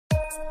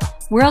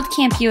World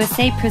Camp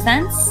USA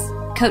presents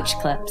Coach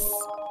Clips.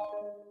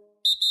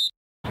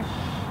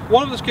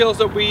 One of the skills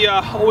that we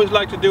always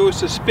like to do is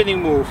the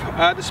spinning move.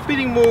 The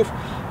spinning move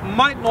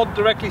might not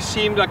directly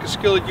seem like a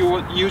skill that you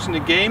would use in the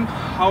game.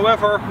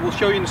 However, we'll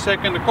show you in a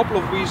second a couple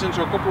of reasons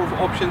or a couple of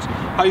options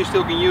how you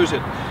still can use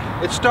it.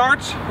 It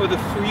starts with a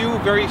few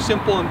very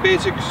simple and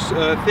basic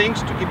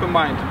things to keep in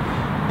mind.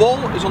 Ball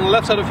is on the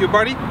left side of your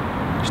body,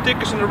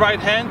 stick is in the right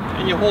hand,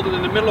 and you hold it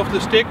in the middle of the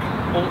stick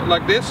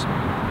like this.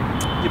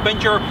 You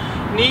bend your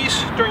knees,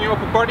 turn your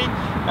upper body,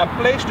 and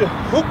place the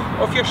hook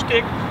of your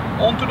stick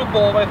onto the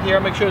ball right here.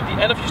 Make sure that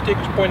the end of your stick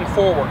is pointing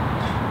forward.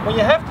 When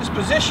you have this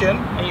position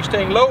and you're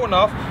staying low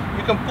enough,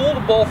 you can pull the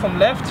ball from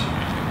left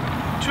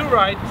to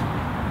right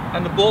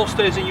and the ball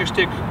stays in your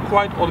stick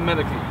quite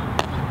automatically.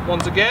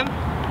 Once again,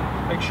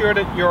 make sure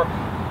that your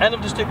end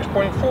of the stick is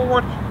pointing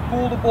forward,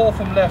 pull the ball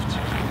from left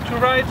to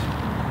right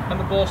and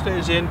the ball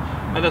stays in,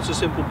 and that's a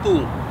simple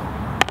pull.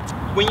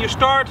 When you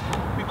start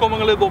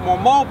becoming a little bit more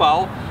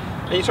mobile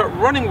and you start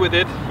running with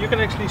it, you can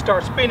actually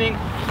start spinning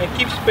and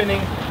keep spinning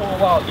for a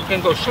while. You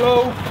can go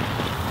slow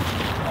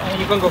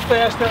and you can go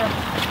faster,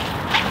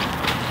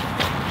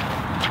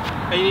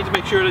 and you need to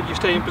make sure that you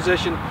stay in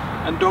position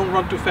and don't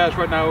run too fast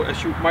right now,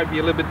 as you might be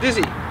a little bit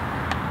dizzy.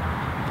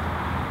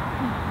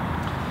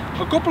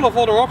 A couple of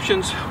other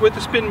options with the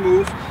spin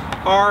move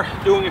are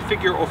doing a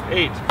figure of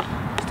 8.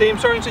 Same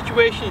starting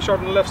situation, you start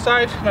on the left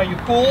side, now you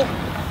pull,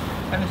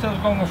 and instead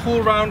of going a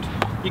full round,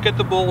 you get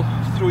the ball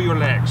through your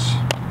legs.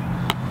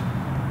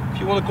 If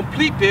you want to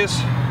complete this,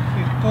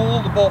 you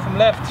pull the ball from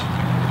left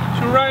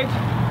to right,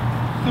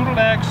 through the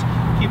legs,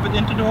 keep it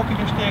into the hook of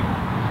your stick,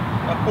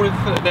 and put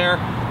it there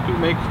to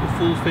make the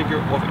full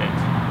figure of 8.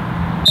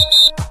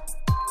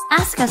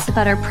 Ask us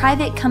about our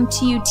private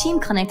come-to-you team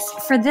clinics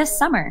for this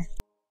summer.